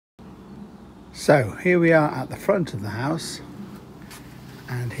So here we are at the front of the house,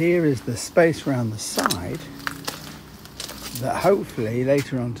 and here is the space around the side that hopefully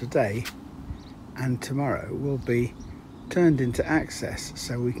later on today and tomorrow will be turned into access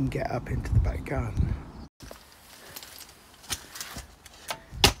so we can get up into the back garden.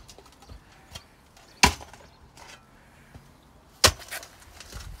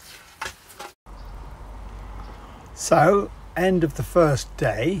 So, end of the first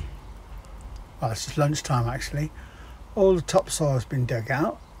day, well, it's just lunchtime actually, all the topsoil has been dug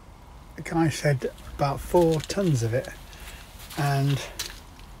out. The guy said about 4 tons of it, and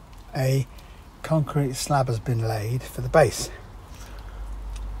a concrete slab has been laid for the base.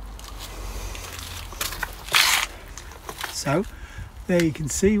 So there you can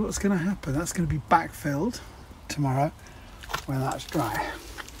see what's going to happen. That's going to be backfilled tomorrow when that's dry.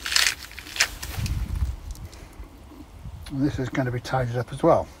 And this is going to be tidied up as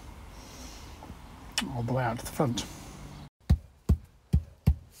well, all the way out to the front.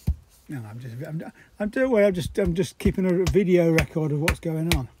 No, I'm just keeping a video record of what's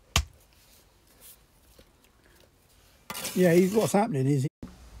going on. Yeah, what's happening is,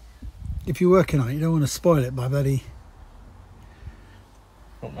 if you're working on it, you don't want to spoil it by bloody.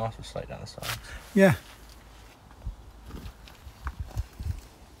 Not nice with slate down the sides. Yeah.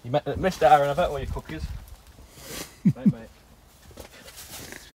 You missed it, Aaron. I bet all your cookies. Mate.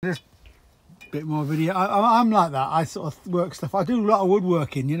 Just a bit more video. I'm like that. I sort of work stuff. I do a lot of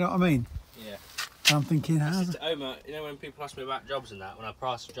woodworking. You know what I mean? Yeah. I'm thinking, Omar, you know when people ask me about jobs and that, when I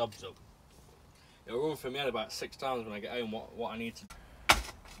price jobs up, it'll run through my head about 6 times when I get home what I need to do.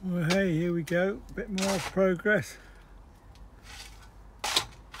 Well, hey, here we go. A bit more progress.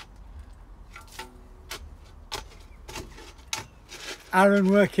 Aaron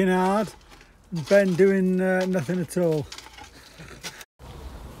working hard, and Ben doing nothing at all.